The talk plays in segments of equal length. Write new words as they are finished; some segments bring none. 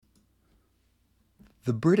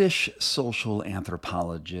The British social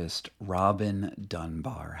anthropologist Robin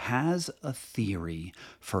Dunbar has a theory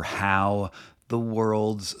for how the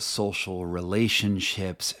world's social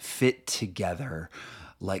relationships fit together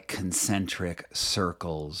like concentric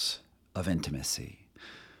circles of intimacy.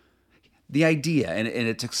 The idea, and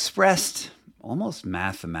it's expressed almost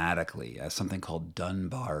mathematically as something called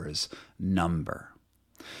Dunbar's number,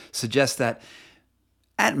 suggests that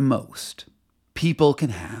at most, people can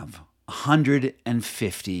have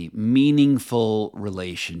 150 meaningful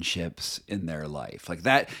relationships in their life. Like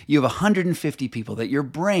that, you have 150 people that your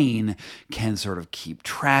brain can sort of keep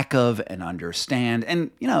track of and understand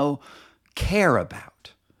and, care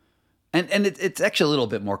about. And it's actually a little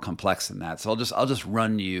bit more complex than that. So I'll just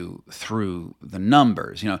run you through the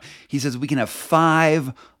numbers. He says we can have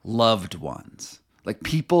 5 loved ones, like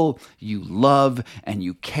people you love and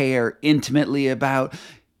you care intimately about.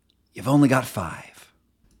 You've only got 5.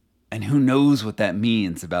 And who knows what that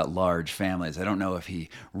means about large families? I don't know if he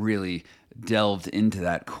really delved into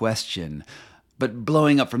that question. But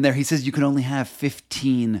blowing up from there, he says you can only have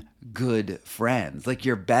 15 good friends. Like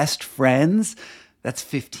your best friends, that's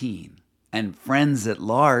 15. And friends at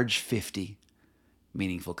large, 50.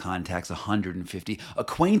 Meaningful contacts, 150.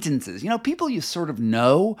 Acquaintances, people you sort of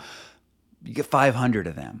know, you get 500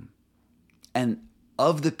 of them. And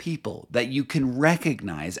of the people that you can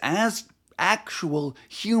recognize as actual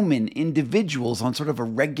human individuals on sort of a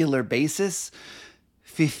regular basis,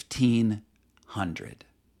 1,500.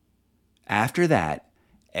 After that,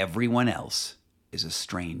 everyone else is a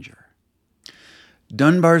stranger.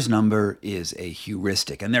 Dunbar's number is a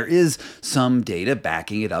heuristic, and there is some data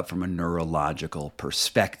backing it up from a neurological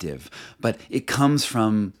perspective, but it comes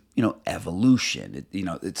from, evolution.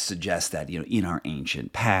 It suggests that, in our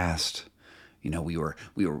ancient past, we were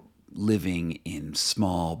living in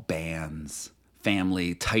small bands,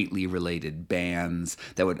 family, tightly related bands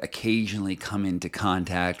that would occasionally come into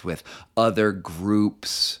contact with other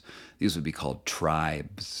groups. These would be called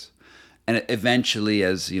tribes. And eventually,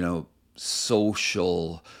 as,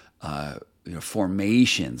 social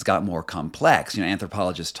formations got more complex,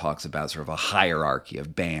 anthropologists talks about sort of a hierarchy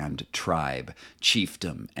of band, tribe,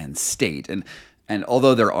 chiefdom, and state. And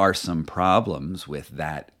although there are some problems with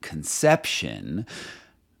that conception,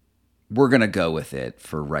 we're going to go with it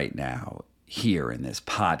for right now here in this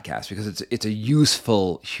podcast because it's a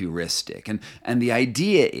useful heuristic. And the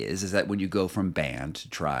idea is that when you go from band to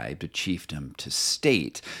tribe to chiefdom to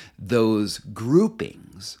state, those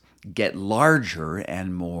groupings get larger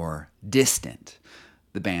and more distant.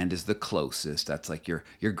 The band is the closest. That's like your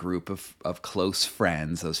group of close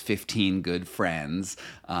friends, those 15 good friends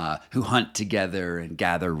who hunt together and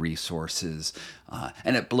gather resources.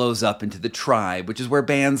 And it blows up into the tribe, which is where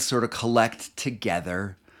bands sort of collect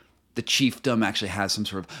together. The chiefdom actually has some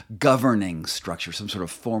sort of governing structure, some sort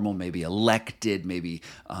of formal, maybe elected, maybe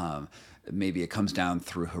it comes down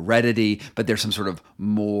through heredity, but there's some sort of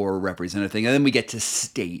more representative thing. And then we get to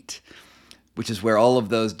state, which is where all of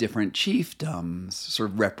those different chiefdoms sort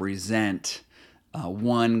of represent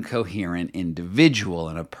one coherent individual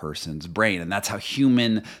in a person's brain. And that's how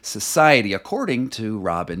human society, according to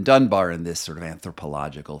Robin Dunbar and this sort of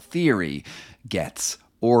anthropological theory, gets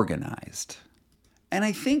organized. And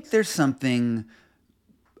I think there's something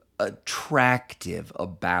attractive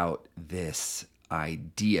about this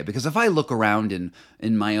idea, because if I look around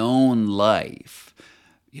in my own life,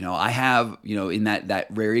 I have, in that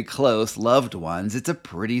very close loved ones, it's a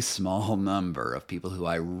pretty small number of people who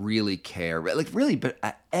I really care,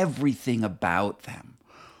 but everything about them.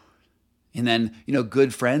 And then,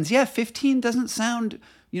 good friends, 15 doesn't sound,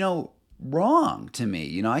 wrong to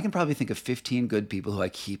me. I can probably think of 15 good people who I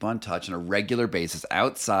keep on touch on a regular basis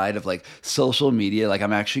outside of like social media. Like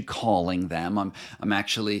I'm actually calling them. I'm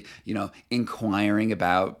actually, inquiring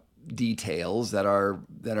about details that are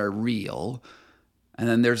real. And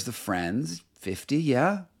then there's the friends, 50,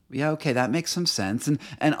 yeah, okay, that makes some sense.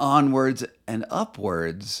 And onwards and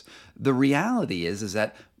upwards, the reality is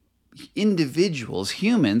that individuals,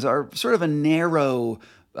 humans, are sort of a narrow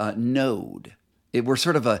node. We're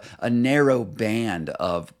sort of a narrow band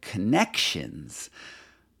of connections.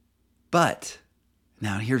 But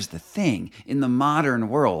now here's the thing. In the modern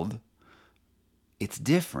world, it's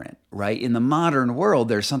different, right? In the modern world,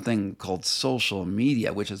 there's something called social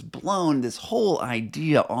media, which has blown this whole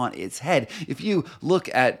idea on its head. If you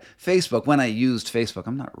look at Facebook, when I used Facebook,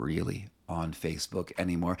 I'm not really on Facebook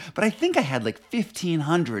anymore, but I think I had like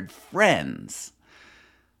 1,500 friends.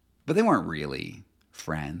 But they weren't really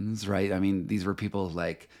friends, right? I mean, these were people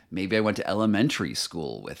like maybe I went to elementary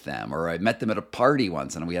school with them, or I met them at a party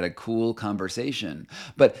once and we had a cool conversation.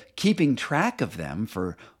 But keeping track of them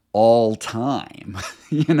for all time.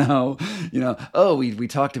 Oh, we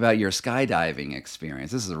talked about your skydiving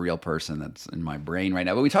experience. This is a real person that's in my brain right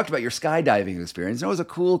now, but we talked about your skydiving experience. And it was a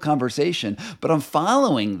cool conversation, but I'm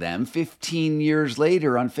following them 15 years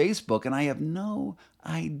later on Facebook, and I have no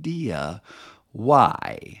idea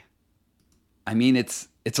why. I mean, it's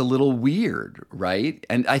a little weird, right?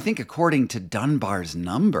 And I think according to Dunbar's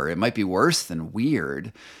number, it might be worse than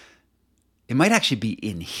weird. It might actually be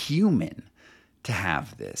inhuman to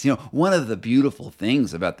have this. One of the beautiful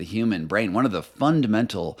things about the human brain, one of the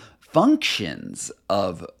fundamental functions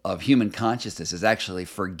of human consciousness is actually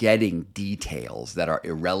forgetting details that are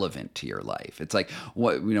irrelevant to your life. It's like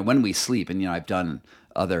when we sleep, and I've done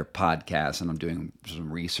other podcasts and I'm doing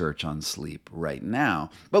some research on sleep right now.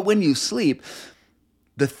 But when you sleep,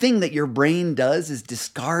 the thing that your brain does is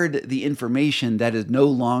discard the information that is no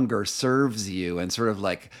longer serves you and sort of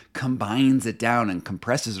like combines it down and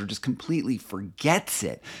compresses or just completely forgets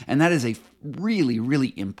it. And that is a really,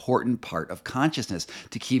 really important part of consciousness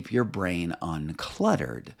to keep your brain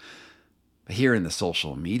uncluttered. But here in the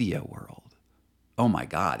social media world, oh my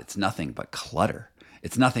God, it's nothing but clutter.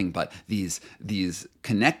 It's nothing but these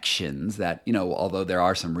connections that, although there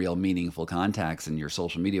are some real meaningful contacts in your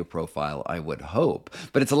social media profile, I would hope.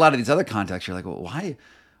 But it's a lot of these other contacts. You're like, well, why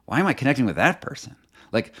am I connecting with that person?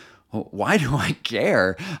 Like, why do I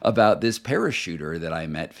care about this parachuter that I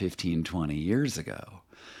met 15, 20 years ago?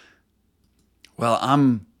 Well,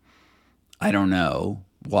 I don't know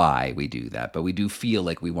why we do that, but we do feel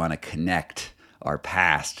like we want to connect our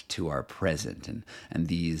past to our present. And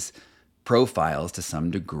these profiles, to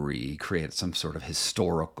some degree, create some sort of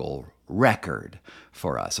historical record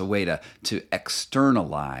for us, a way to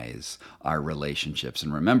externalize our relationships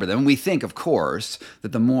and remember them. And we think, of course,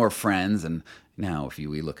 that the more friends, and now if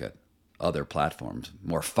we look at other platforms,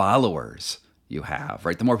 more followers you have,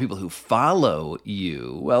 right? The more people who follow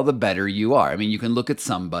you, well, the better you are. I mean, you can look at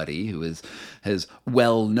somebody who is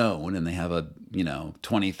well known and they have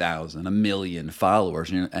 20,000, 1 million followers,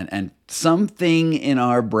 and something in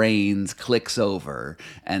our brains clicks over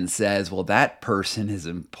and says, well, that person is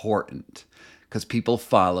important because people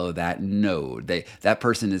follow that node. That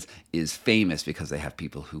person is famous because they have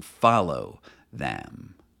people who follow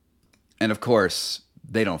them. And of course,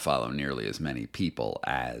 they don't follow nearly as many people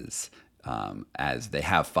as they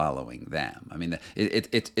have following them. I mean,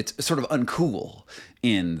 it's sort of uncool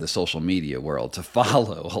in the social media world to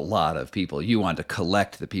follow a lot of people. You want to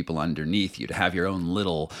collect the people underneath you, to have your own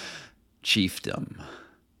little chiefdom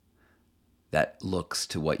that looks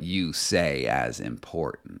to what you say as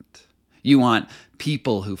important. You want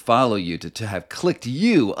people who follow you to have clicked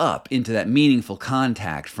you up into that meaningful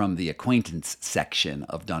contact from the acquaintance section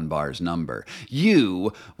of Dunbar's number.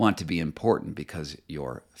 You want to be important because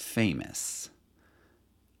you're famous.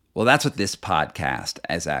 Well, that's what this podcast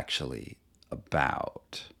is actually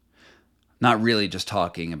about. Not really just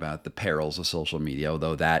talking about the perils of social media,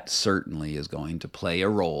 although that certainly is going to play a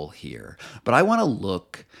role here. But I want to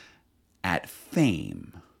look at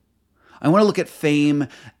fame. I want to look at fame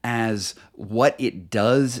as what it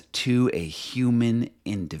does to a human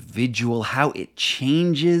individual, how it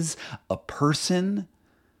changes a person.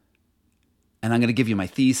 And I'm going to give you my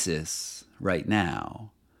thesis right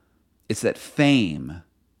now. It's that fame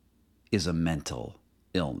is a mental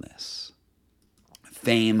illness.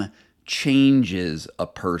 Fame changes a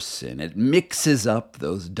person. It mixes up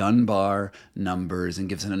those Dunbar numbers and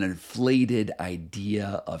gives it an inflated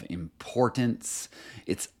idea of importance.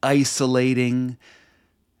 It's isolating,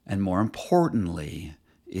 and more importantly,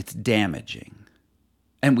 it's damaging.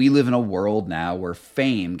 And we live in a world now where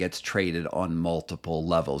fame gets traded on multiple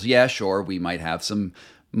levels. Yeah, sure, we might have some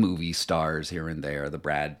movie stars here and there, the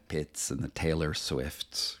Brad Pitts and the Taylor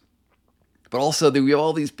Swifts. But also, we have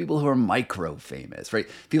all these people who are micro-famous, right?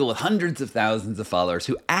 People with hundreds of thousands of followers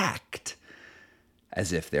who act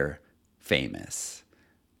as if they're famous.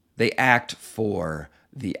 They act for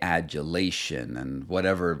the adulation and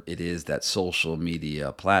whatever it is that social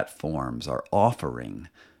media platforms are offering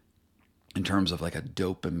in terms of like a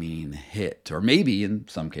dopamine hit, or maybe in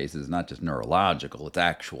some cases, not just neurological, it's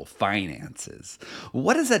actual finances.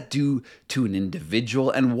 What does that do to an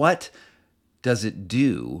individual, and what does it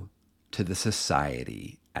do to the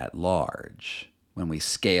society at large when we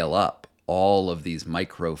scale up all of these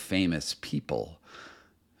micro-famous people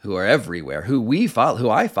who are everywhere, who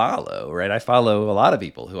I follow, right? I follow a lot of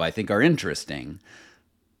people who I think are interesting.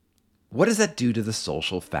 What does that do to the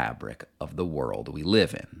social fabric of the world we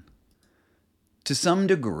live in? To some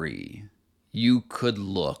degree, you could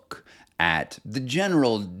look at the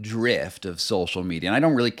general drift of social media. And I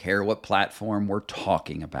don't really care what platform we're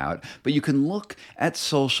talking about, but you can look at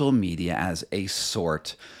social media as a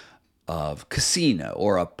sort of casino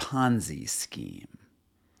or a Ponzi scheme.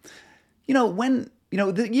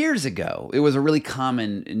 Years ago, it was a really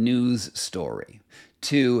common news story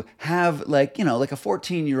to have like a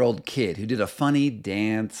 14-year-old kid who did a funny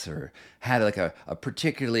dance or had like a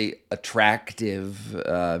particularly attractive,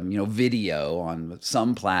 video on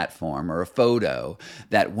some platform or a photo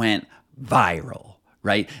that went viral.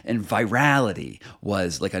 Right. And virality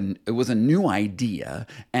was it was a new idea,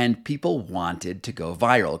 and people wanted to go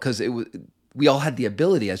viral because we all had the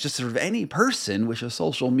ability, as just sort of any person with a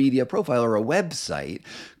social media profile or a website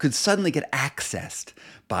could suddenly get accessed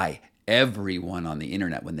by everyone on the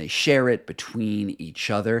internet when they share it between each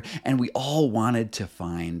other. And we all wanted to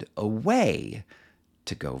find a way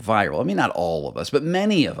to go viral. I mean, not all of us, but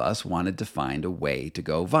many of us wanted to find a way to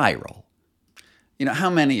go viral.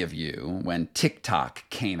 How many of you, when TikTok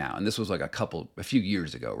came out, and this was like a few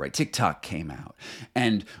years ago, right? TikTok came out,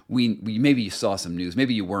 and we maybe you saw some news,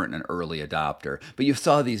 maybe you weren't an early adopter, but you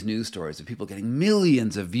saw these news stories of people getting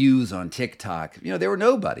millions of views on TikTok. They were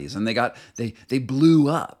nobodies, and they blew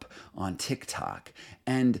up on TikTok.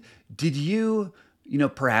 And did you,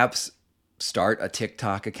 perhaps start a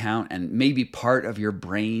TikTok account, and maybe part of your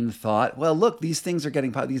brain thought, well, look, these things are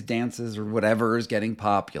getting these dances or whatever is getting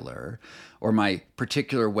popular, or my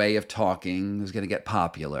particular way of talking is going to get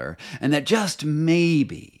popular, and that just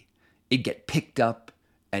maybe it'd get picked up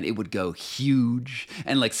and it would go huge,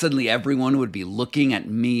 and like suddenly everyone would be looking at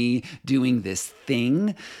me doing this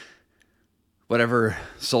thing, whatever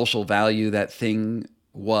social value that thing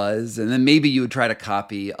was, and then maybe you would try to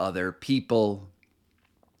copy other people.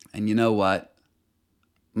 And you know what?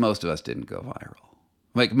 Most of us didn't go viral.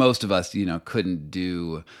 Like most of us, couldn't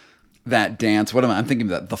do that dance. I'm thinking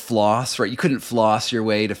about the floss, right? You couldn't floss your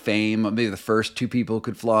way to fame. Maybe the first two people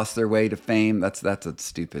could floss their way to fame. That's a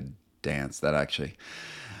stupid dance that actually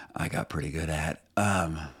I got pretty good at.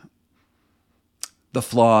 The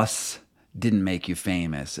floss didn't make you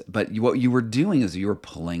famous, but what you were doing is you were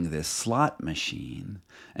pulling this slot machine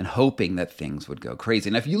and hoping that things would go crazy.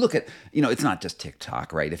 And if you look at, it's not just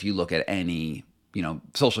TikTok, right? If you look at any,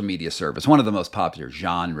 social media service, one of the most popular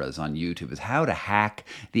genres on YouTube is how to hack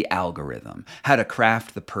the algorithm, how to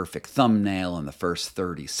craft the perfect thumbnail in the first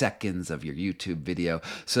 30 seconds of your YouTube video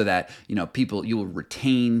so that, you will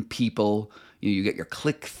retain people. You get your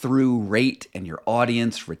click-through rate and your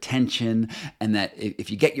audience retention, and that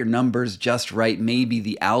if you get your numbers just right, maybe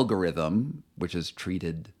the algorithm, which is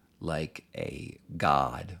treated like a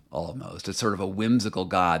god almost, it's sort of a whimsical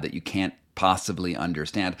god that you can't possibly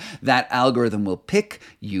understand, that algorithm will pick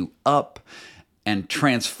you up and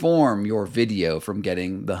transform your video from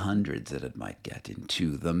getting the hundreds that it might get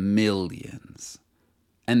into the millions.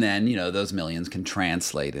 And then, those millions can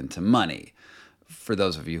translate into money. For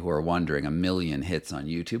those of you who are wondering, 1 million hits on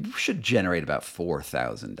YouTube should generate about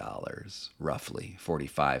 $4,000, roughly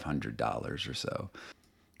 $4,500 or so.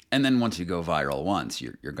 And then once you go viral once,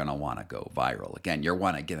 you're going to want to go viral again. You're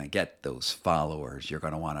going to get those followers. You're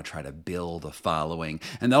going to want to try to build a following.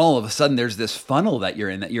 And then all of a sudden there's this funnel that you're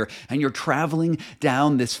in, and you're traveling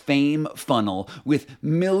down this fame funnel with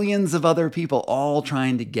millions of other people all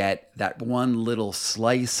trying to get that one little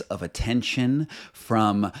slice of attention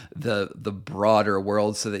from the broader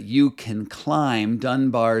world so that you can climb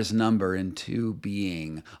Dunbar's number into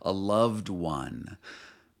being a loved one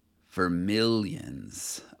for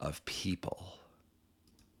millions of people.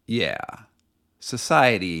 Yeah,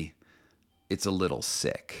 society, it's a little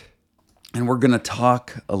sick. And we're going to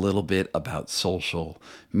talk a little bit about social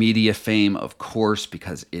media fame, of course,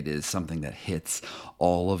 because it is something that hits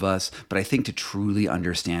all of us. But I think to truly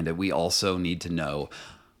understand it, we also need to know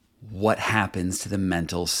what happens to the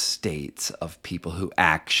mental states of people who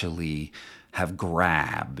actually have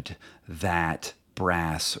grabbed that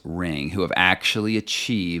brass ring, who have actually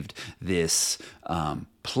achieved this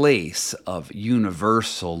place of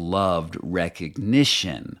universal loved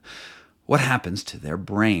recognition. What happens to their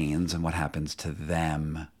brains and what happens to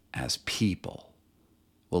them as people?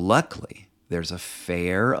 Well, luckily, there's a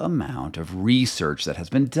fair amount of research that has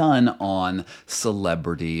been done on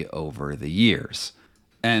celebrity over the years.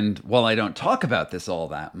 And while I don't talk about this all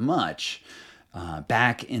that much,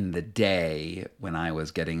 back in the day when I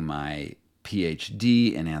was getting my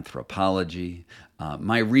PhD in anthropology,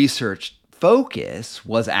 my research focus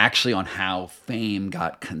was actually on how fame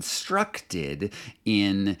got constructed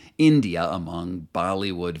in India among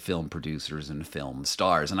Bollywood film producers and film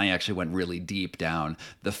stars. And I actually went really deep down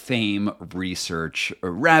the fame research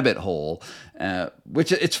rabbit hole,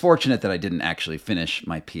 which it's fortunate that I didn't actually finish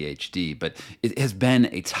my PhD, but it has been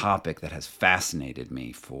a topic that has fascinated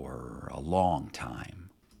me for a long time.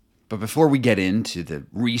 But before we get into the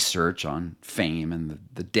research on fame and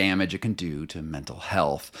the damage it can do to mental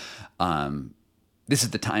health, this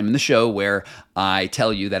is the time in the show where I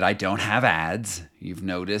tell you that I don't have ads. You've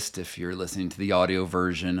noticed if you're listening to the audio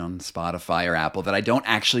version on Spotify or Apple that I don't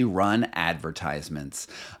actually run advertisements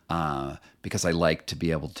because I like to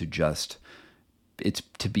be able to it's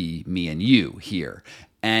to be me and you here.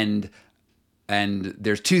 And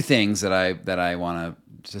there's two things that I want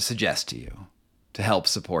to suggest to you to help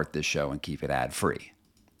support this show and keep it ad-free.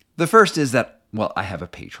 The first is that, well, I have a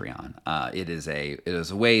Patreon. It is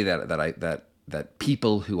a way that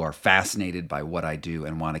people who are fascinated by what I do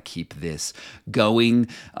and want to keep this going,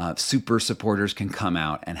 super supporters can come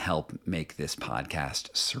out and help make this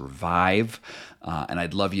podcast survive. And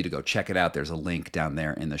I'd love you to go check it out. There's a link down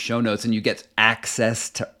there in the show notes, and you get access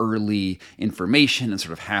to early information and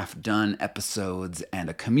sort of half-done episodes and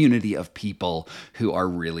a community of people who are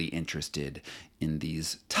really interested in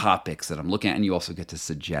these topics that I'm looking at, and you also get to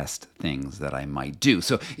suggest things that I might do.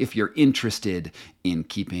 So if you're interested in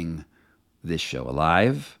keeping this show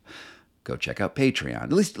alive, go check out Patreon.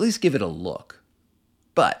 At least give it a look.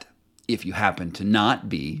 But if you happen to not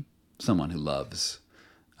be someone who loves,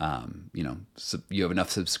 you have enough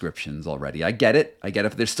subscriptions already. I get it.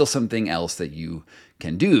 But there's still something else that you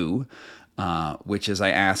can do, which is I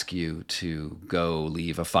ask you to go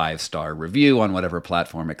leave a 5-star review on whatever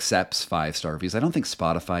platform accepts 5-star reviews. I don't think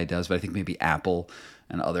Spotify does, but I think maybe Apple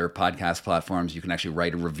and other podcast platforms, you can actually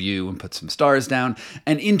write a review and put some stars down.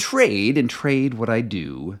 And in trade, what I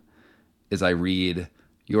do is I read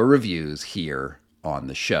your reviews here on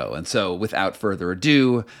the show. And so without further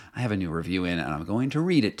ado, I have a new review in, and I'm going to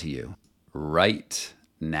read it to you right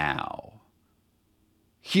now.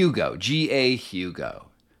 Hugo, G.A. Hugo.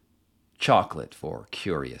 Chocolate for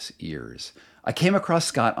curious ears. I came across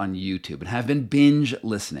Scott on YouTube and have been binge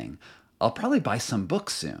listening. I'll probably buy some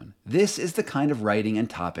books soon. This is the kind of writing and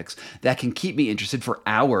topics that can keep me interested for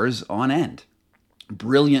hours on end.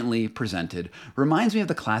 Brilliantly presented, reminds me of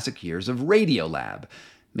the classic years of Radiolab.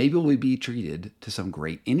 Maybe we'll be treated to some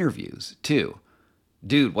great interviews, too.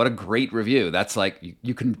 Dude, what a great review. That's like,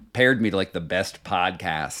 you compared me to like the best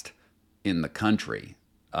podcast in the country.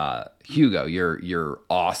 Hugo, you're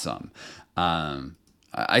awesome.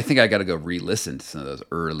 I think I got to go re-listen to some of those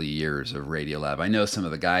early years of Radiolab. I know some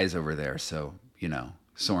of the guys over there, so,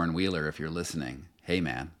 Soren Wheeler, if you're listening, hey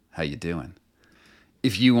man, how you doing?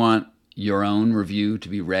 If you want your own review to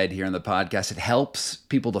be read here on the podcast, it helps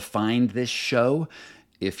people to find this show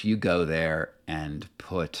if you go there and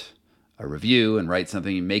put a review and write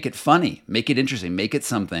something, make it funny, make it interesting, make it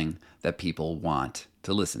something that people want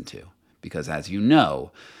to listen to. Because as you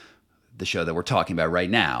know, the show that we're talking about right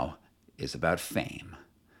now is about fame.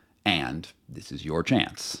 And this is your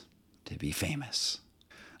chance to be famous.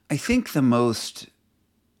 I think the most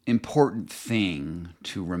important thing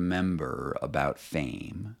to remember about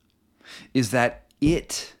fame is that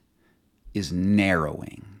it is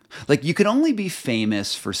narrowing. Like, you can only be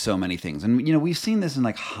famous for so many things. And, we've seen this in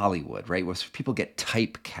like Hollywood, right? Where people get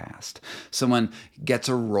typecast. Someone gets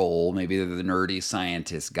a role, maybe they're the nerdy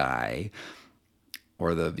scientist guy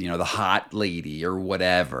or the hot lady or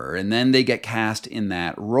whatever. And then they get cast in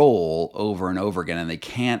that role over and over again and they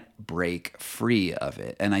can't break free of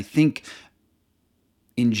it. And I think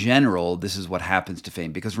in general, this is what happens to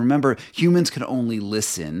fame. Because remember, humans can only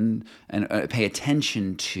listen and pay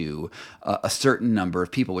attention to a certain number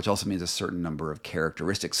of people, which also means a certain number of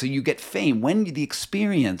characteristics. So you get fame. When the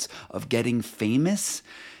experience of getting famous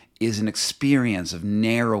is an experience of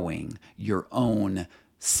narrowing your own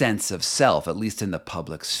sense of self, at least in the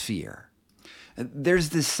public sphere. There's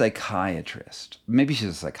this psychiatrist, maybe she's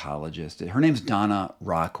a psychologist. Her name's Donna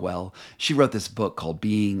Rockwell. She wrote this book called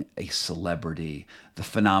Being a Celebrity, The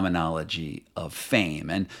Phenomenology of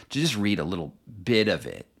Fame. And to just read a little bit of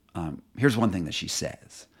it, here's one thing that she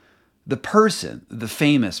says. The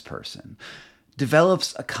famous person,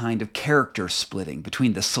 develops a kind of character splitting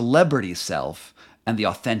between the celebrity self and the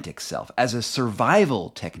authentic self as a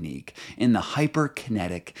survival technique in the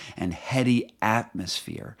hyperkinetic and heady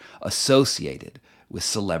atmosphere associated with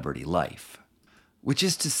celebrity life. Which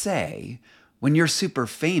is to say, when you're super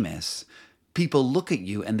famous, people look at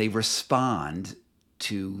you and they respond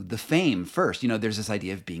to the fame first. There's this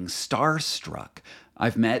idea of being starstruck.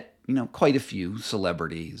 I've met, quite a few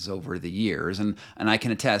celebrities over the years, and I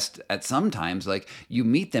can attest at sometimes, like, you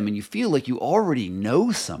meet them and you feel like you already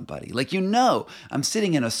know somebody. Like, I'm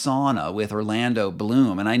sitting in a sauna with Orlando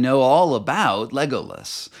Bloom and I know all about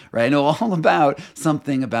Legolas, right? I know all about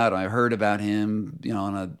something about him. I heard about him,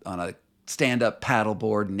 on a stand-up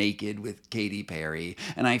paddleboard naked with Katy Perry,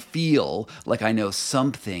 and I feel like I know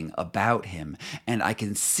something about him, and I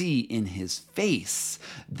can see in his face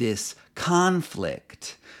this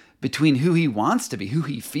conflict between who he wants to be, who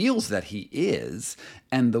he feels that he is,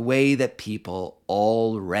 and the way that people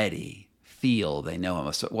already feel they know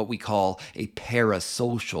him. So what we call a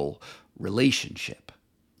parasocial relationship.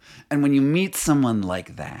 And when you meet someone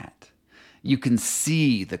like that, you can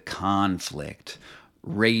see the conflict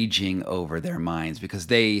raging over their minds, because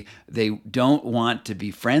they don't want to be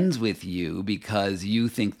friends with you because you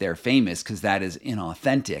think they're famous, because that is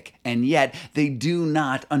inauthentic. And yet they do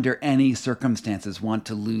not under any circumstances want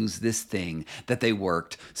to lose this thing that they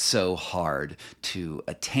worked so hard to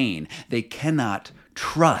attain. They cannot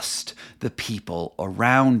trust the people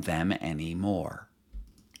around them anymore.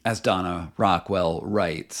 As Donna Rockwell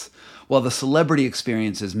writes, while the celebrity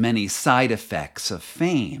experiences many side effects of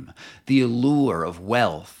fame, the allure of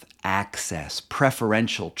wealth, access,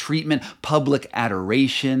 preferential treatment, public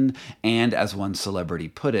adoration, and, as one celebrity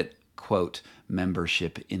put it, quote,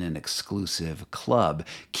 membership in an exclusive club,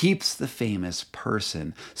 keeps the famous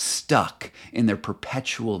person stuck in their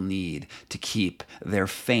perpetual need to keep their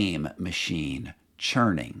fame machine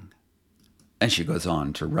churning. And she goes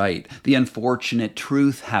on to write, the unfortunate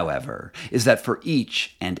truth, however, is that for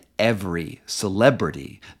each and every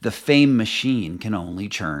celebrity, the fame machine can only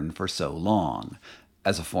churn for so long.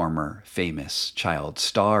 As a former famous child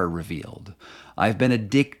star revealed, I've been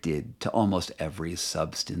addicted to almost every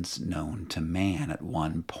substance known to man at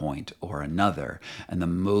one point or another, and the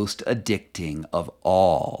most addicting of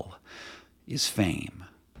all is fame.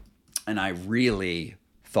 And I really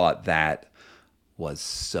thought that was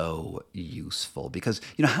so useful, because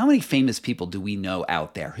how many famous people do we know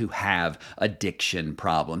out there who have addiction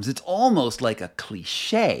problems? It's almost like a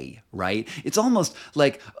cliche, right? It's almost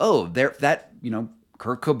like,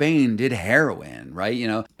 Kurt Cobain did heroin, right?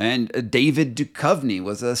 And David Duchovny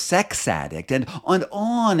was a sex addict, and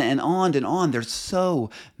on and on and on. There's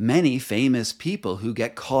so many famous people who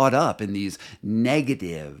get caught up in these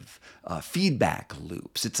negative feedback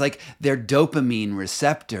loops. It's like their dopamine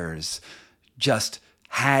receptors just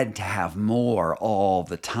had to have more all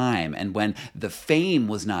the time. And when the fame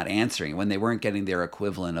was not answering, when they weren't getting their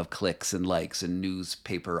equivalent of clicks and likes and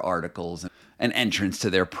newspaper articles and entrance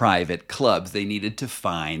to their private clubs, they needed to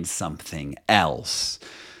find something else.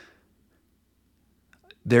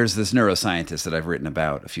 There's this neuroscientist that I've written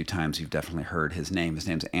about a few times. You've definitely heard his name. His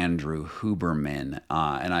name's Andrew Huberman.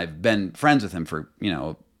 And I've been friends with him for,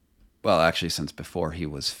 actually since before he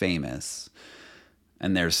was famous.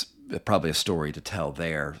 And there's probably a story to tell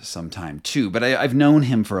there sometime too. But I've known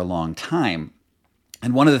him for a long time.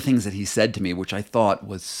 And one of the things that he said to me, which I thought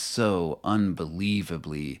was so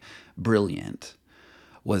unbelievably brilliant,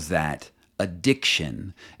 was that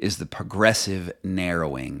addiction is the progressive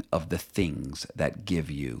narrowing of the things that give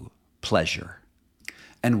you pleasure.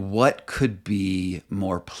 And what could be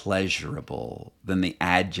more pleasurable than the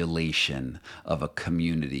adulation of a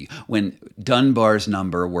community? When Dunbar's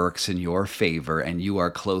number works in your favor and you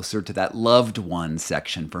are closer to that loved one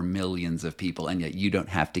section for millions of people, and yet you don't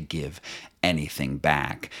have to give anything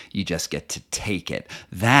back. You just get to take it.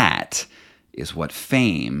 That is what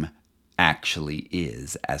fame actually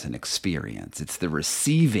is as an experience. It's the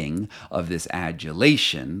receiving of this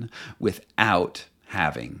adulation without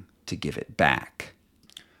having to give it back.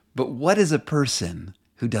 But what is a person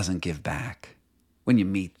who doesn't give back when you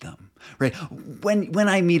meet them, right? When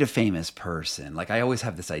I meet a famous person, like, I always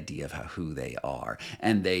have this idea of who they are,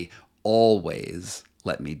 and they always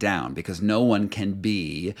let me down, because no one can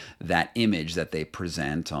be that image that they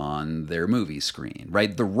present on their movie screen,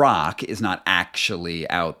 right? The Rock is not actually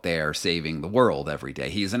out there saving the world every day.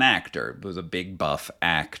 He's an actor. He was a big buff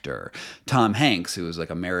actor. Tom Hanks, who is like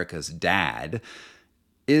America's dad,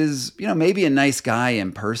 is, maybe a nice guy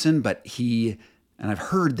in person, but and I've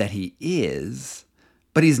heard that he is,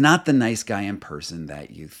 but he's not the nice guy in person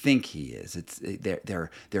that you think he is.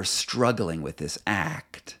 They're struggling with this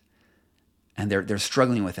act, and they're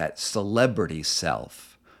struggling with that celebrity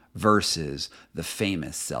self versus the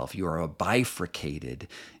famous self. You are a bifurcated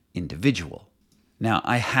individual. Now,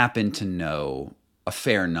 I happen to know a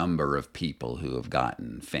fair number of people who have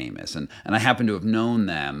gotten famous, and I happen to have known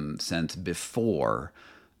them since before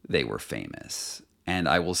they were famous. And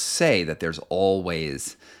I will say that there's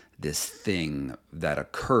always this thing that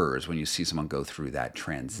occurs when you see someone go through that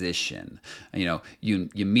transition. You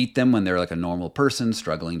meet them when they're like a normal person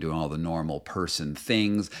struggling doing all the normal person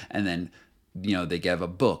things, and then they give a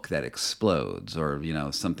book that explodes, or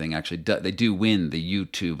something actually they do win the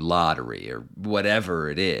YouTube lottery or whatever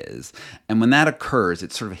it is. And when that occurs,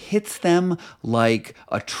 it sort of hits them like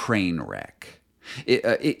a train wreck.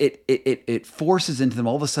 It forces into them,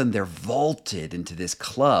 all of a sudden they're vaulted into this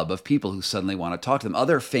club of people who suddenly want to talk to them,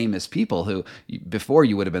 other famous people who before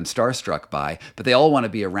you would have been starstruck by, but they all want to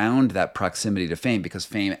be around that proximity to fame, because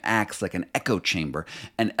fame acts like an echo chamber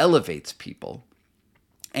and elevates people.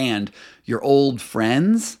 And your old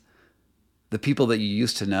friends, the people that you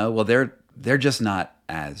used to know, well, they're just not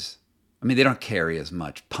as, they don't carry as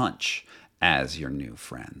much punch as your new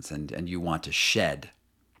friends, and you want to shed.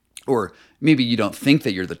 Or maybe you don't think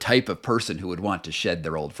that you're the type of person who would want to shed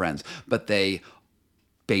their old friends, but they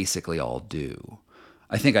basically all do.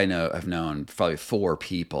 I think I've known probably 4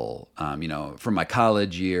 people, from my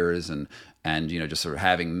college years, and just sort of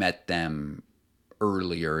having met them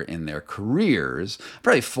earlier in their careers,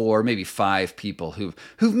 probably 4, maybe 5 people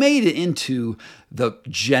who've made it into the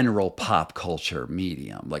general pop culture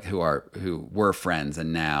medium, like who were friends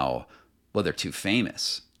and now, well, they're too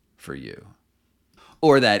famous for you.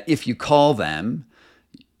 Or that if you call them,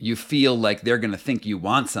 you feel like they're going to think you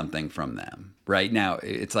want something from them. Right now,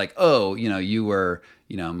 it's like, oh, you were,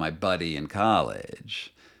 my buddy in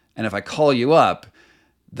college. And if I call you up,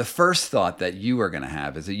 the first thought that you are going to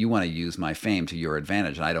have is that you want to use my fame to your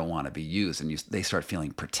advantage, and I don't want to be used. And they start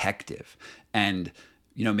feeling protective. And,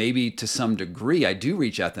 maybe to some degree, I do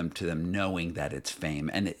reach out to them knowing that it's fame.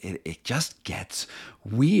 And it just gets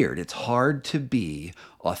weird. It's hard to be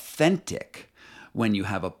authentic when you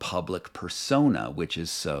have a public persona, which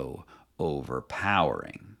is so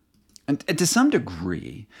overpowering. And to some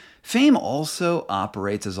degree, fame also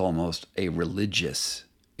operates as almost a religious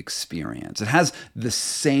experience. It has the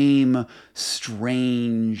same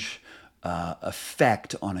strange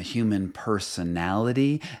effect on a human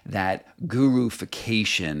personality that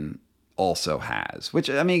gurufication also has, which,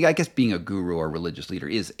 I guess being a guru or religious leader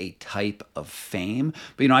is a type of fame.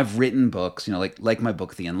 But, I've written books, like my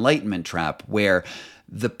book, The Enlightenment Trap, where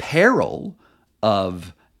the peril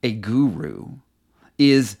of a guru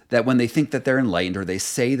is that when they think that they're enlightened, or they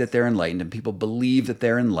say that they're enlightened, and people believe that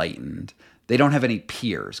they're enlightened, they don't have any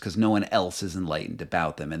peers because no one else is enlightened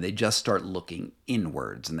about them. And they just start looking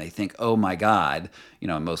inwards, and they think, oh my God,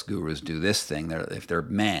 most gurus do this thing. If they're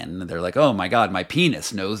men, they're like, oh my God, my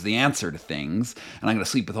penis knows the answer to things, and I'm going to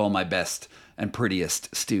sleep with all my best and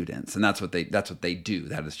prettiest students. And that's what they do.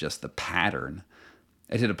 That is just the pattern.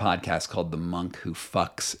 I did a podcast called The Monk Who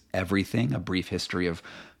Fucks Everything, a brief history of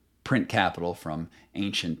print capital from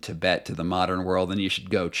ancient Tibet to the modern world. And you should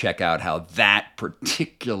go check out how that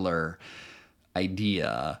particular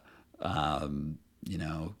idea,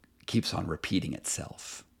 keeps on repeating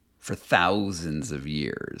itself for thousands of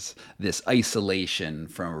years, this isolation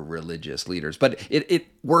from religious leaders. But it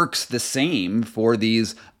works the same for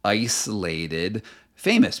these isolated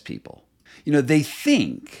famous people. They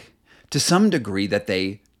think to some degree that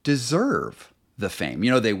they deserve the fame.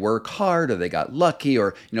 They work hard, or they got lucky,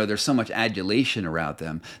 or, there's so much adulation around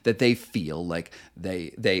them that they feel like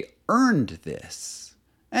they earned this.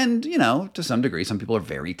 And, to some degree, some people are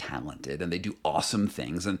very talented and they do awesome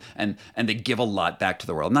things, and they give a lot back to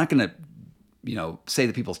the world. I'm not going to, say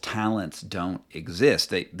that people's talents don't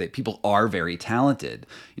exist. People are very talented.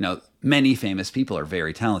 Many famous people are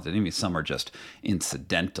very talented. Some are just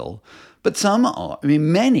incidental, but some are,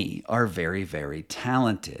 many are very, very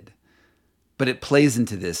talented. But it plays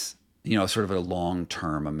into this, sort of a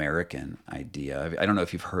long-term American idea. I don't know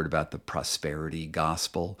if you've heard about the prosperity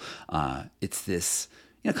gospel. It's this,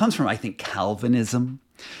 it comes from, I think, Calvinism,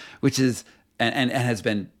 which is, and has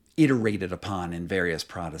been iterated upon in various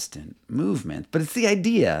Protestant movements. But it's the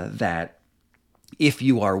idea that if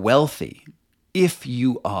you are wealthy, if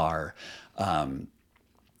you are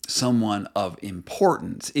someone of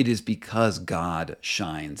importance, it is because God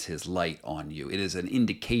shines his light on you. It is an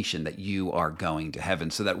indication that you are going to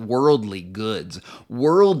heaven. So that worldly goods,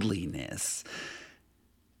 worldliness,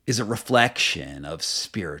 is a reflection of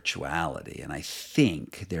spirituality. And I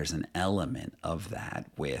think there's an element of that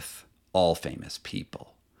with all famous people.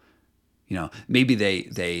 Maybe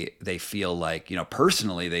they feel like,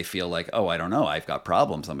 personally they feel like, oh, I don't know, I've got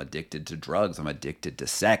problems. I'm addicted to drugs. I'm addicted to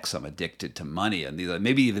sex. I'm addicted to money. And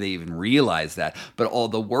maybe they even realize that, but all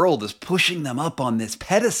the world is pushing them up on this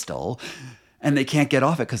pedestal and they can't get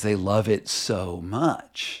off it because they love it so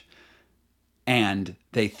much. And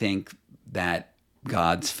they think that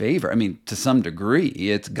God's favor, to some degree,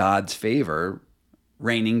 it's God's favor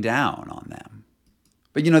raining down on them.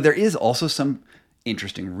 But there is also some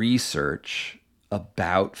interesting research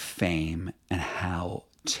about fame and how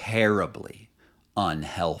terribly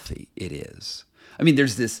unhealthy it is. I mean,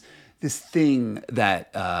 there's this thing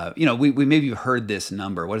that we maybe heard this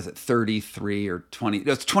number. What is it? 33 or 20?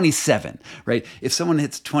 No, it's 27, right? If someone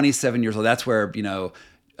hits 27 years old, that's where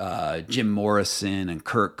Jim Morrison and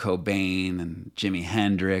Kurt Cobain and Jimi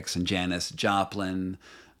Hendrix and Janis Joplin,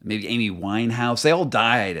 maybe Amy Winehouse, they all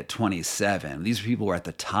died at 27. These people were at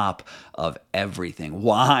the top of everything.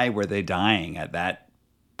 Why were they dying at that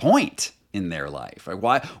point in their life?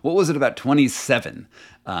 Why? What was it about 27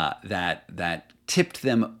 that tipped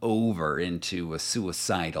them over into a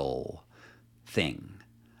suicidal thing,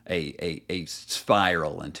 a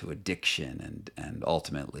spiral into addiction, and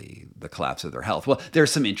ultimately the collapse of their health? Well,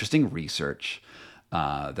 there's some interesting research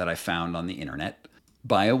that I found on the internet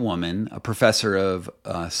by a woman, a professor of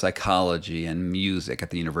psychology and music at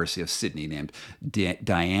the University of Sydney named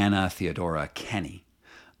Diana Theodora Kenny.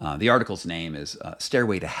 The article's name is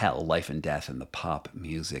Stairway to Hell, Life and Death in the Pop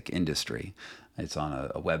Music Industry. It's on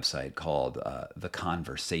a website called The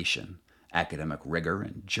Conversation, Academic Rigor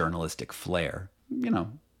and Journalistic Flair.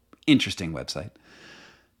 Interesting website.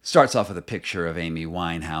 Starts off with a picture of Amy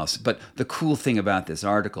Winehouse. But the cool thing about this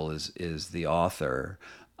article is the author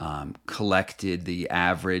collected the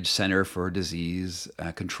average Center for Disease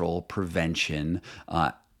Control Prevention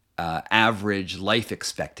average life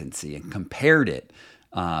expectancy and compared it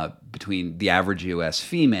between the average U.S.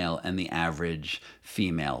 female and the average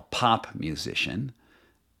female pop musician,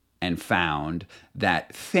 and found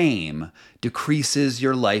that fame decreases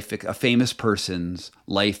a famous person's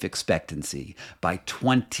life expectancy by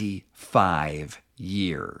 25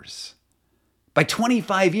 years. By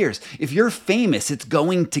 25 years. If you're famous, it's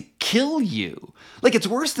going to kill you. Like, it's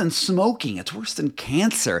worse than smoking. It's worse than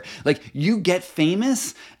cancer. Like, you get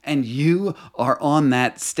famous and you are on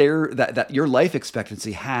that stair that your life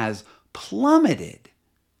expectancy has plummeted.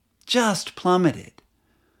 Just plummeted.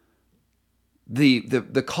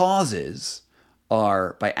 The causes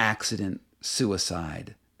are by accident,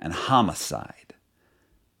 suicide, and homicide.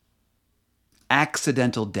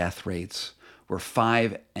 Accidental death rates were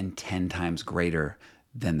 5 and 10 times greater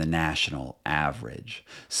than the national average.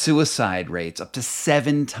 Suicide rates up to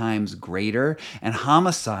 7 times greater, and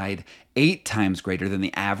homicide 8 times greater than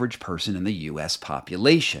the average person in the U.S.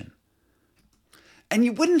 population. And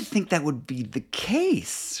you wouldn't think that would be the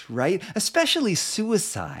case, right? Especially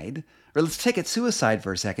suicide. Or let's take it suicide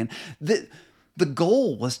for a second. The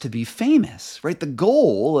goal was to be famous, right? The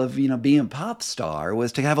goal of, being a pop star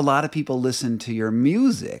was to have a lot of people listen to your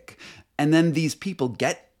music. And then these people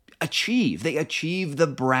they achieve the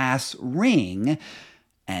brass ring,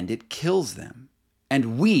 and it kills them.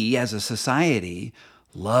 And we, as a society,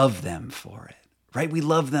 love them for it, right? We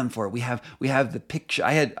love them for it. We have the picture.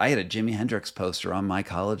 I had a Jimi Hendrix poster on my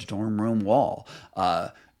college dorm room wall.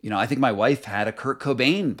 I think my wife had a Kurt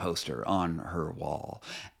Cobain poster on her wall.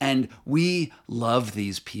 And we love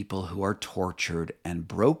these people who are tortured and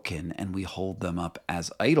broken, and we hold them up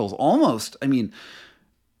as idols. Almost,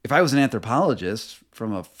 if I was an anthropologist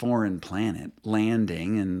from a foreign planet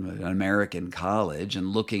landing in an American college and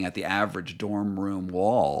looking at the average dorm room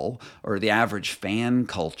wall or the average fan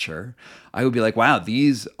culture, I would be like, wow,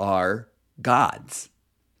 these are gods.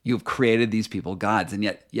 You've created these people gods. And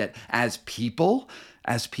yet as people,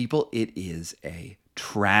 it is a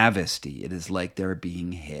travesty. It is like they're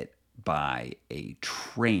being hit by a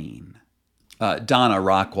train. Donna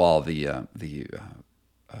Rockwall, the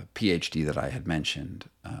PhD that I had mentioned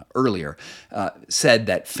earlier, said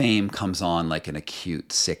that fame comes on like an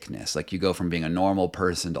acute sickness. Like, you go from being a normal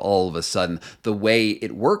person to all of a sudden, the way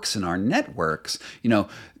it works in our networks,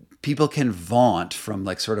 people can vaunt from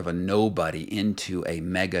like sort of a nobody into a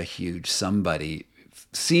mega huge somebody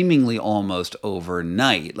seemingly almost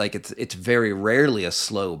overnight. Like, it's very rarely a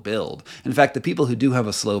slow build. In fact, the people who do have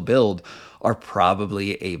a slow build are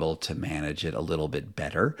probably able to manage it a little bit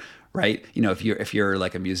better, right? If you're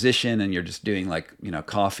like a musician and you're just doing like,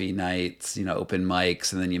 coffee nights, open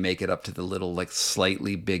mics, and then you make it up to the little like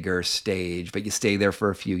slightly bigger stage, but you stay there for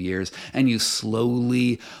a few years and you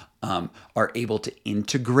slowly are able to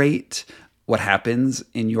integrate what happens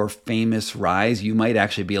in your famous rise, you might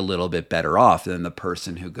actually be a little bit better off than the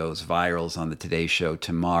person who goes viral on the Today Show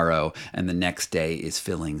tomorrow and the next day is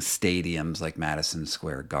filling stadiums like Madison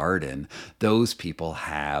Square Garden. Those people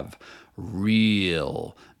have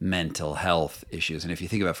real mental health issues. And if you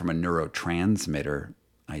think about it from a neurotransmitter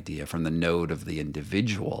idea, from the node of the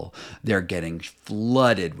individual, they're getting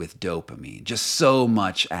flooded with dopamine. Just so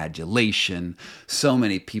much adulation, so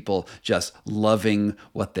many people just loving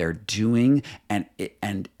what they're doing, and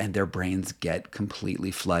their brains get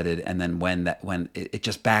completely flooded. And then when it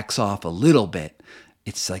just backs off a little bit,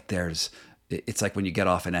 it's like when you get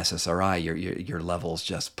off an SSRI, your levels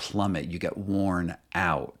just plummet. You get worn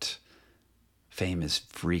out. Fame is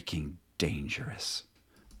freaking dangerous.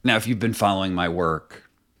 Now, if you've been following my work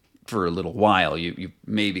for a little while, you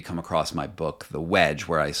maybe come across my book, The Wedge,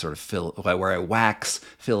 where I wax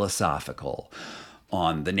philosophical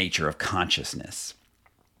on the nature of consciousness.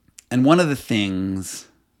 And one of the things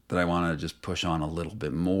that I want to just push on a little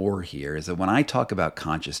bit more here is that when I talk about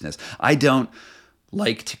consciousness, I don't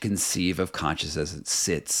like to conceive of consciousness as it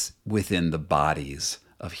sits within the bodies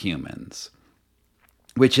of humans.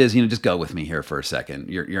 Which is, just go with me here for a second.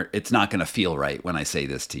 It's not going to feel right when I say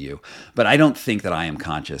this to you, but I don't think that I am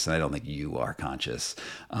conscious, and I don't think you are conscious.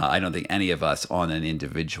 I don't think any of us on an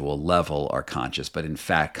individual level are conscious, but in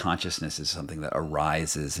fact, consciousness is something that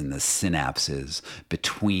arises in the synapses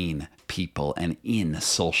between people and in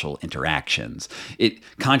social interactions.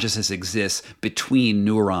 Consciousness exists between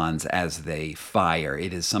neurons as they fire.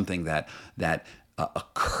 It is something that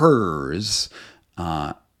occurs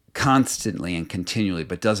constantly and continually,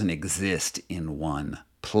 but doesn't exist in one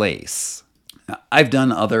place. Now, I've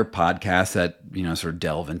done other podcasts that, sort of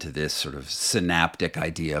delve into this sort of synaptic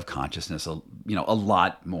idea of consciousness, a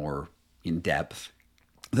lot more in depth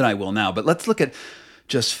than I will now. But let's look at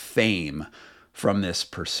just fame from this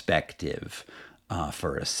perspective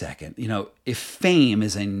for a second. If fame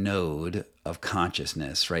is a node of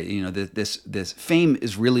consciousness, right? This fame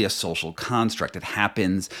is really a social construct. It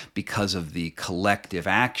happens because of the collective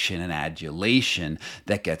action and adulation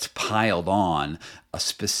that gets piled on a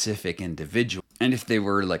specific individual. And if they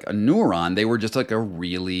were like a neuron, they were just like a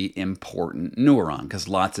really important neuron because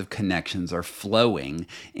lots of connections are flowing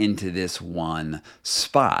into this one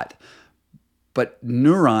spot. But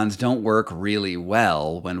neurons don't work really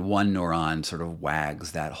well when one neuron sort of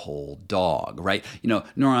wags that whole dog, right?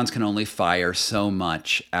 Neurons can only fire so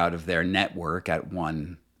much out of their network at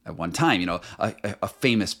one time. A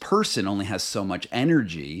famous person only has so much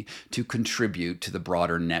energy to contribute to the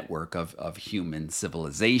broader network of human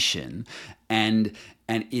civilization. And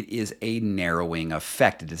it is a narrowing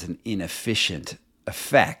effect. It is an inefficient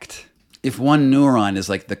effect. If one neuron is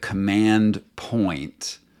like the command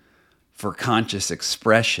point for conscious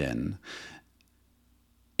expression,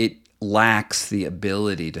 it lacks the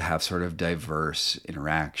ability to have sort of diverse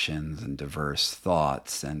interactions and diverse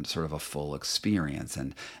thoughts and sort of a full experience.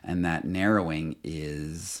 And that narrowing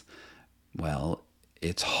is, well,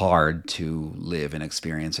 it's hard to live and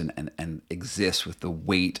experience and exist with the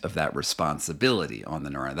weight of that responsibility on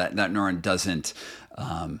the neuron. That neuron doesn't,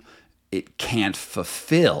 it can't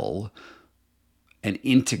fulfill an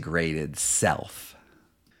integrated self.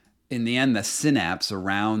 In the end, the synapse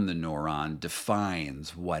around the neuron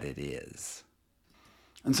defines what it is.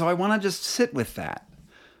 And so I want to just sit with that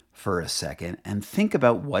for a second and think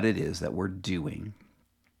about what it is that we're doing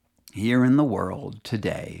here in the world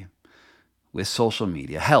today with social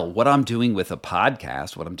media. Hell, what I'm doing with a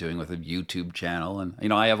podcast, what I'm doing with a YouTube channel.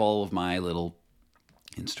 And, I have all of my little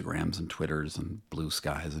Instagrams and Twitters and Blue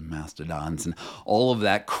Skies and Mastodons and all of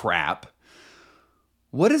that crap.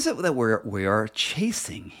 What is it that we are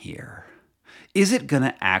chasing here? Is it going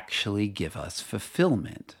to actually give us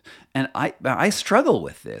fulfillment? And I struggle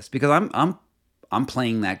with this because I'm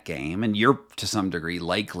playing that game, and you're to some degree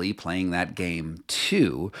likely playing that game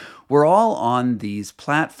too. We're all on these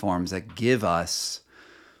platforms that give us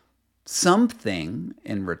something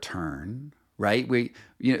in return, right?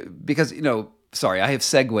 Sorry, I have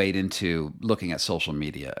segued into looking at social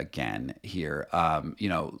media again here.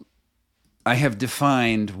 I have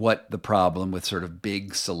defined what the problem with sort of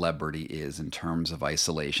big celebrity is in terms of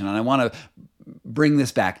isolation. And I want to bring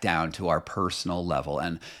this back down to our personal level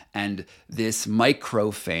and this micro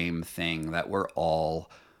fame thing that we're all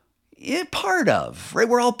part of, right?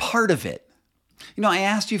 We're all part of it. I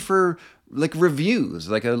asked you for like reviews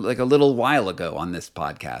like a little while ago on this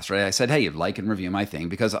podcast, right? I said, hey, like and review my thing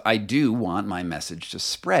because I do want my message to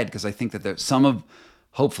spread because I think that there's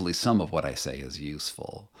hopefully some of what I say is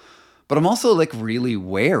useful. But I'm also like really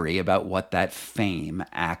wary about what that fame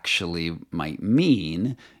actually might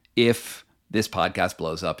mean if this podcast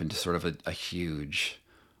blows up into sort of a huge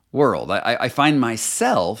world. I find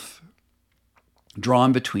myself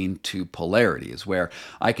drawn between two polarities where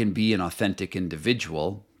I can be an authentic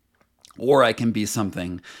individual or I can be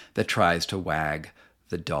something that tries to wag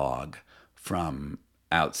the dog from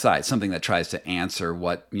outside, something that tries to answer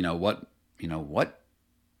what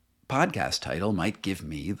podcast title might give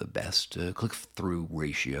me the best click-through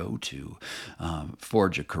ratio to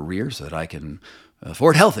forge a career so that I can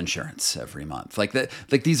afford health insurance every month.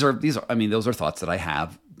 These are. I mean, those are thoughts that I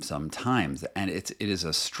have sometimes, and it is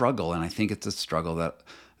a struggle, and I think it's a struggle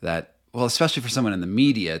that well, especially for someone in the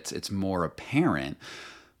media, it's more apparent.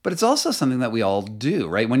 But it's also something that we all do,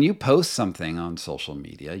 right? When you post something on social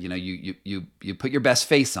media, you put your best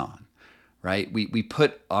face on, right? We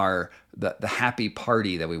put the happy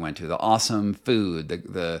party that we went to, the awesome food,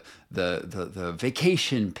 the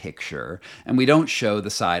vacation picture, and we don't show the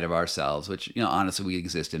side of ourselves, which honestly we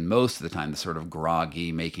exist in most of the time, the sort of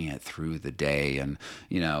groggy, making it through the day, and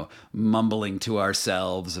mumbling to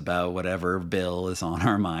ourselves about whatever bill is on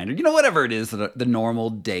our mind, or whatever it is, the normal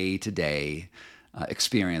day to day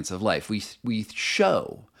experience of life. We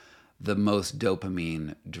show the most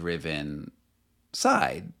dopamine driven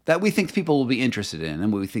side that we think people will be interested in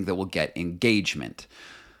and we think that will get engagement.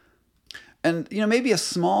 And maybe a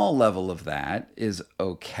small level of that is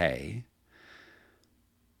okay,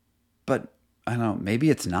 but I don't know, maybe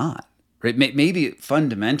it's not, right? Maybe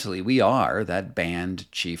fundamentally we are that band,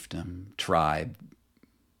 chiefdom, tribe,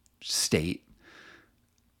 state,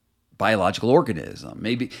 biological organism.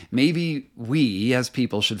 Maybe we as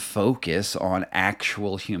people should focus on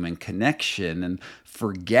actual human connection and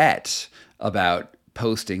forget about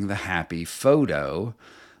posting the happy photo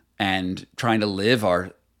and trying to live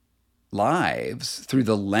our lives through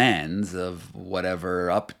the lens of whatever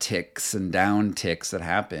upticks and downticks that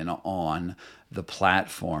happen on the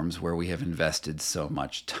platforms where we have invested so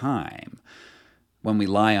much time. When we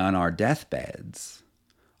lie on our deathbeds,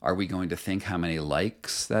 are we going to think how many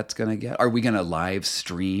likes that's going to get? Are we going to live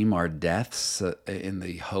stream our deaths in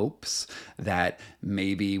the hopes that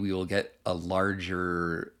maybe we will get a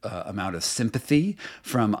larger amount of sympathy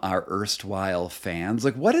from our erstwhile fans?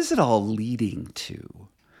 Like, what is it all leading to?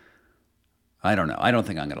 I don't know. I don't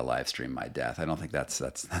think I'm going to live stream my death. I don't think that's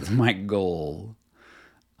my goal.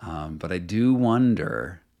 But I do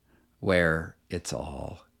wonder where it's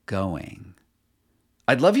all going.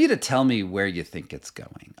 I'd love you to tell me where you think it's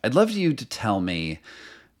going. I'd love you to tell me,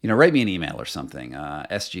 write me an email or something,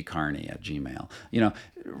 sgcarney@gmail.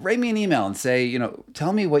 Write me an email and say,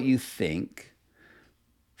 tell me what you think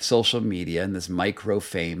social media and this micro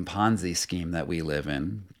fame Ponzi scheme that we live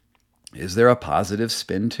in. Is there a positive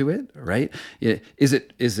spin to it, right? Is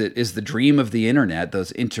the dream of the internet,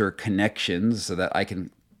 those interconnections so that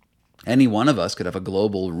any one of us could have a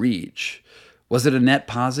global reach? Was it a net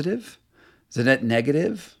positive? Is it net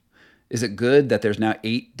negative? Is it good that there's now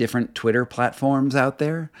 8 different Twitter platforms out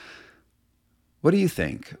there? What do you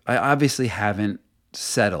think? I obviously haven't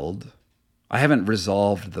settled. I haven't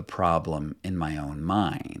resolved the problem in my own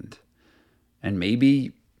mind. And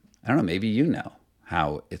maybe, I don't know, maybe you know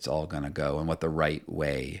how it's all going to go and what the right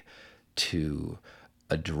way to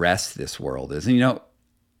address this world is. And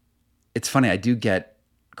it's funny, I do get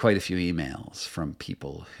quite a few emails from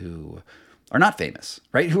people who are not famous,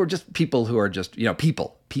 right? Who are just people who are just,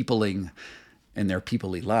 peopling in their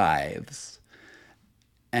peoply lives.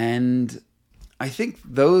 And I think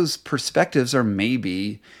those perspectives are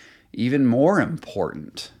maybe even more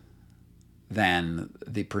important than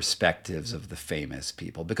the perspectives of the famous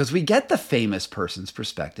people, because we get the famous person's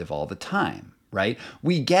perspective all the time, right?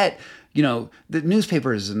 We get, the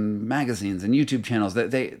newspapers and magazines and YouTube channels,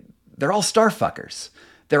 they're all starfuckers.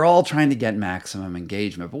 They're all trying to get maximum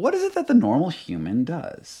engagement. But what is it that the normal human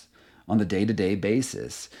does on the day-to-day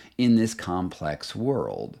basis in this complex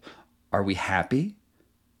world? Are we happy?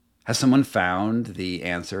 Has someone found the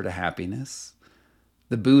answer to happiness?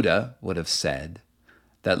 The Buddha would have said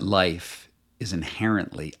that life is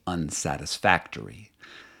inherently unsatisfactory,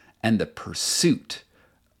 and the pursuit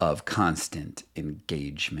of constant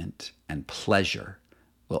engagement and pleasure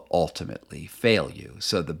will ultimately fail you.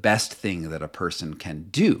 So the best thing that a person can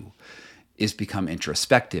do is become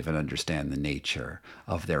introspective and understand the nature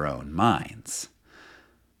of their own minds.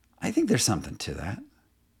 I think there's something to that.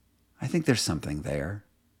 I think there's something there.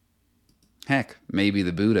 Heck, maybe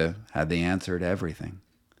the Buddha had the answer to everything.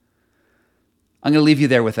 I'm going to leave you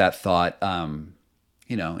there with that thought.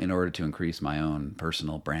 In order to increase my own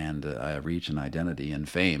personal brand reach and identity and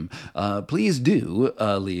fame, please do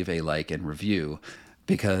leave a like and review,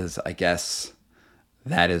 because I guess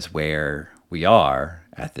that is where we are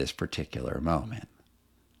at this particular moment.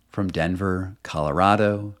 From Denver,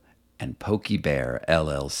 Colorado, and Pokey Bear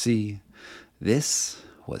LLC, this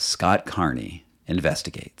was Scott Carney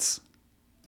Investigates.